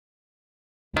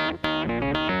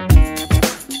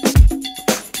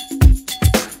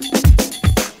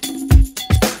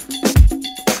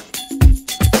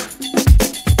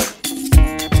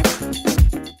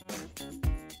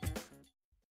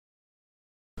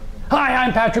Hi,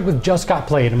 I'm Patrick with Just Got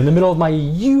Played. I'm in the middle of my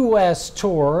U.S.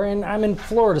 tour, and I'm in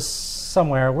Florida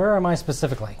somewhere. Where am I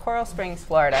specifically? Coral Springs,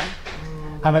 Florida.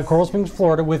 I'm at Coral Springs,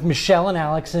 Florida with Michelle and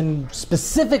Alex, and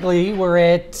specifically we're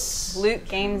at... Loot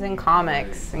Games and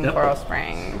Comics in Coral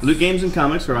Springs. Loot Games and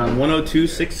Comics are on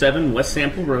 10267 West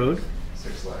Sample Road.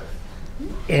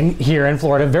 Here in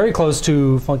Florida, very close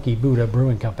to Funky Buddha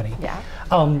Brewing Company. Yeah.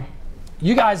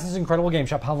 You guys, this is an incredible game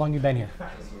shop. How long have you been here?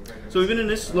 So we've been in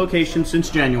this location since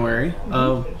January.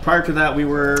 Prior to that,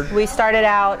 we started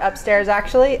out upstairs,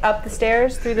 actually, up the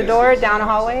stairs, through the door, down a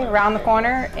hallway, around the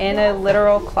corner, in a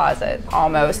literal closet,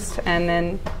 almost, and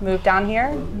then moved down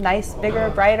here. Nice, bigger,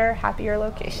 brighter, happier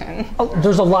location. Oh,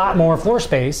 there's a lot more floor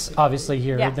space, obviously,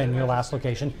 here Yeah. than your last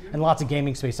location, and lots of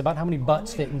gaming space. About how many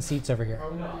butts fit in seats over here?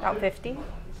 About 50.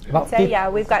 About I'd say, 50. yeah,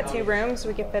 we've got 2 rooms.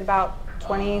 We could fit about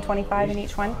 20, 25 in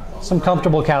each one. Some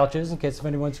comfortable couches in case if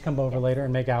anyone wants to come over later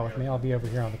and make out with me. I'll be over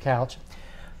here on the couch.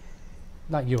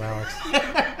 Not you, Alex.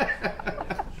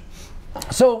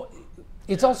 So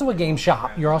it's also a game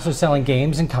shop. You're also selling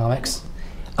games and comics.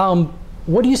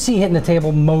 What do you see hitting the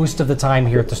table most of the time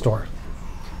here at the store?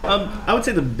 I would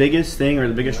say the biggest thing or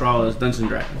the biggest draw is Dungeons &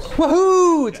 Dragons.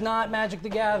 Woohoo! It's not Magic the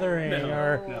Gathering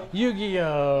or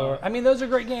Yu-Gi-Oh! I mean, those are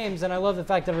great games, and I love the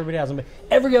fact that everybody has them. But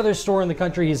every other store in the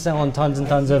country is selling tons and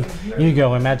tons of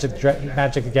Yu-Gi-Oh! And Magic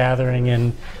the Gathering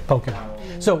and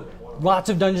Pokemon. So lots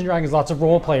of Dungeons & Dragons, lots of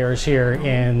role players here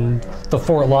in the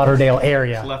Fort Lauderdale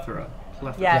area. Plethora.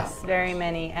 Yes, very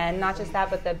many. And not just that,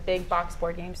 but the big box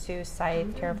board games too, Scythe,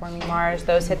 Terraforming Mars,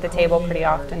 those hit the table pretty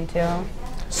often too.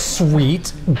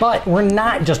 Sweet, but we're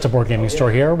not just a board gaming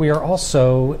store here. We are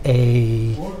also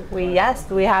a... We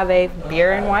have a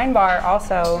beer and wine bar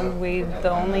also. We're the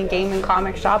only game and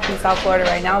comic shop in South Florida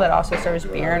right now that also serves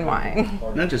beer and wine.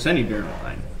 Not just any beer and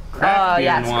wine. Craft beer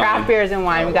and wine. Craft beers and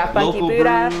wine. We got Funky Local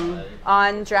Buddha. brew.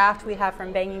 On draft, we have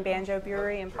from Banging Banjo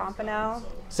Brewery in Pompano.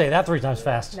 Say that 3 times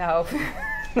fast. No.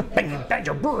 Banging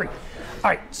Banjo Brewery. All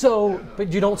right, so,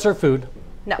 but you don't serve food.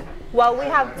 No. Well, we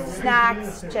have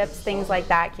snacks, chips, things like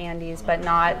that, candies, but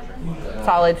not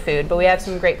solid food. But we have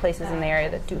some great places in the area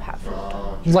that do have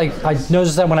food. Like, I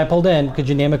noticed that when I pulled in. Could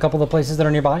you name a couple of places that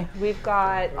are nearby? We've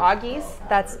got Augie's,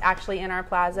 that's actually in our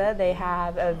plaza. They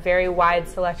have a very wide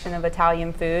selection of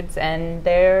Italian foods, and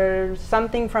there's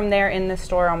something from there in the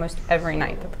store almost every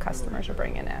night that the customers are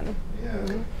bringing in.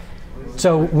 Mm-hmm.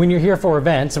 So when you're here for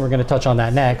events, and we're going to touch on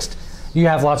that next, you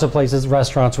have lots of places,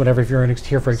 restaurants, whatever. If you're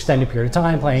here for an extended period of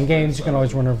time playing games, you can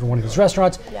always run over to one of these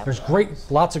restaurants. Yep. There's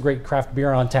lots of great craft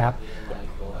beer on tap.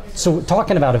 So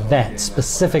talking about events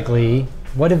specifically,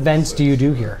 what events do you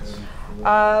do here?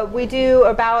 We do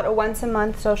about a once a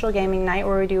month social gaming night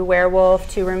where we do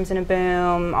Werewolf, Two Rooms and a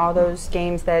Boom, all those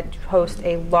games that host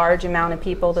a large amount of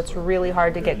people that's really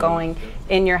hard to get going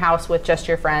in your house with just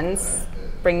your friends.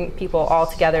 Bring people all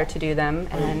together to do them,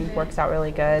 and works out really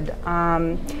good.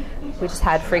 We just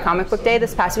had Free Comic Book Day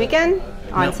this past weekend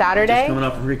on Saturday. Just coming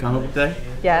up for Free Comic Book Day?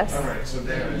 Yes.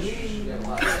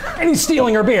 And he's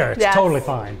stealing her beer. It's Yes. totally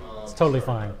fine. It's totally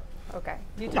fine. Okay,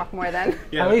 you talk more then.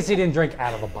 Yeah. At least he didn't drink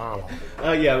out of the bottle.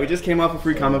 Yeah, we just came off of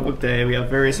Free Comic Book Day. We have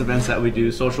various events that we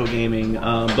do, social gaming.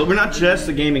 But we're not just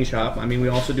a gaming shop. I mean, we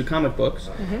also do comic books.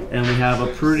 Mm-hmm. And we have a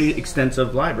pretty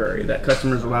extensive library that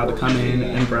customers are allowed to come in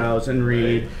and browse and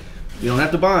read. You don't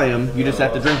have to buy them. You just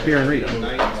have to drink beer and read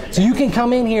them. So you can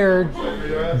come in here,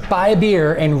 buy a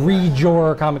beer, and read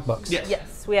your comic books. Yes.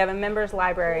 Yes, we have a members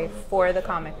library for the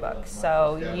comic books.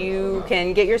 So you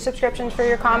can get your subscriptions for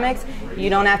your comics. You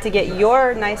don't have to get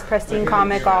your nice pristine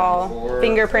comic all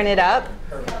fingerprinted up.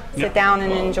 Sit down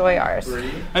and enjoy ours.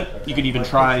 And you could even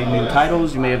try new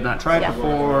titles you may have not tried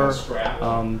before.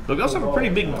 But we also have a pretty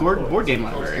big board game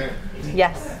library.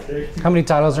 Yes. How many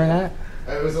titles are in that?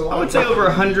 I would say over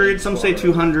 100, some say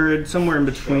 200, somewhere in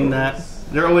between that.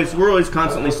 We're always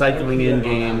constantly cycling in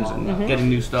games and getting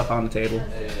new stuff on the table.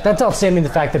 That's outstanding, the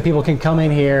fact that people can come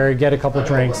in here, get a couple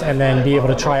drinks, and then be able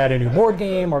to try out a new board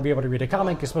game or be able to read a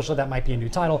comic, especially that might be a new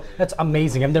title. That's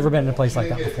amazing. I've never been in a place like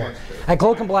that before. At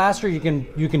Cloak and Blaster, you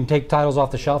can take titles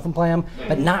off the shelf and play them,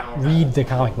 but not read the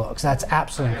comic books. That's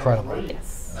absolutely incredible.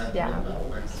 Yes. Yeah.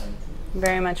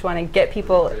 Very much want to get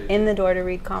people in the door to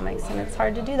read comics, and it's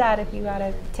hard to do that if you got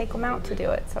to take them out to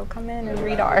do it. So come in and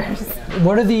read ours.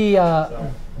 What are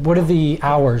the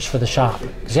hours for the shop?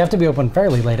 Because you have to be open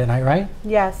fairly late at night, right?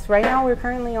 Yes. Right now we're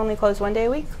currently only closed one day a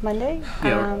week, Monday.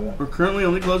 Yeah, we're currently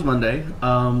only closed Monday.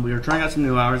 We are trying out some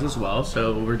new hours as well.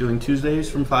 So we're doing Tuesdays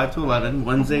from 5 to 11.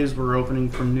 Wednesdays we're opening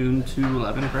from noon to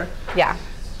 11, correct? Yeah.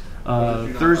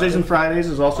 Thursdays and Fridays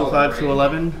is also 5 to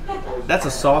 11. That's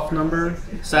a soft number.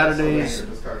 Saturdays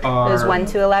are... Is 1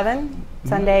 to 11.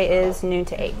 Sunday is noon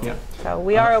to 8. Yeah. So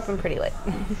we are open pretty late.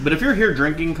 But if you're here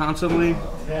drinking constantly,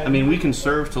 I mean, we can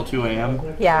serve till 2 a.m.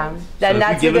 Yeah, So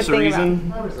that's if you give the us a good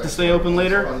thing reason to stay open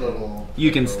later,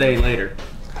 you can stay later.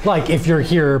 Like if you're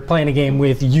here playing a game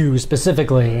with you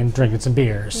specifically and drinking some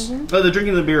beers. Oh, the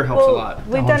drinking the beer helps a lot.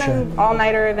 We've I'm done sure.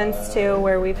 all-nighter events too,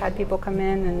 where we've had people come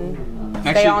in and stay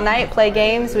Actually- all night, play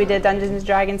games. We did Dungeons and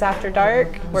Dragons After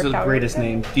Dark. This is Worked the out greatest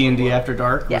name. D&D After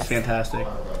Dark was Yes. fantastic.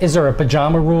 Is there a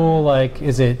pajama rule? Like,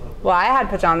 is it? Well, I had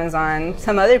pajamas on.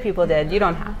 Some other people did. You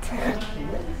don't have to.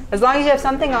 As long as you have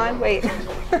something on. Wait.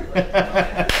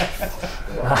 I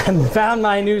found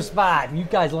my new spot. You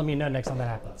guys let me know next time that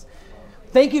happens.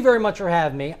 Thank you very much for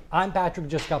having me. I'm Patrick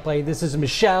Just Got Played. This is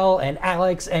Michelle and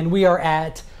Alex, and we are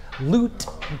at Loot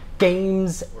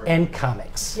Games and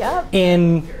Comics Yep.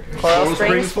 in Coral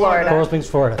Springs, Florida. Coral Springs,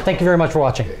 Florida. Thank you very much for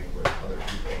watching.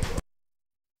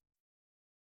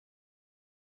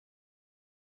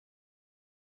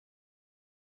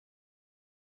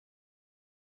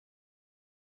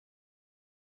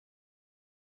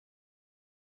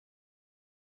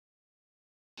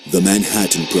 The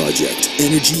Manhattan Project,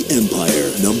 Energy Empire,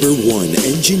 #1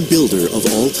 engine builder of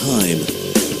all time.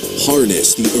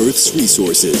 Harness the Earth's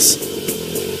resources.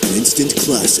 An instant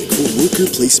classic for worker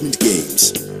placement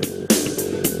games.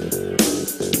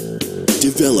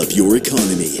 Develop your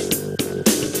economy.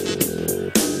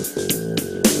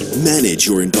 Manage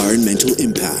your environmental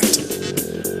impact.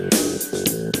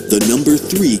 The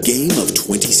 #3 game of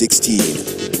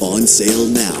 2016. On sale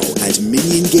now at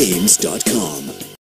miniongames.com.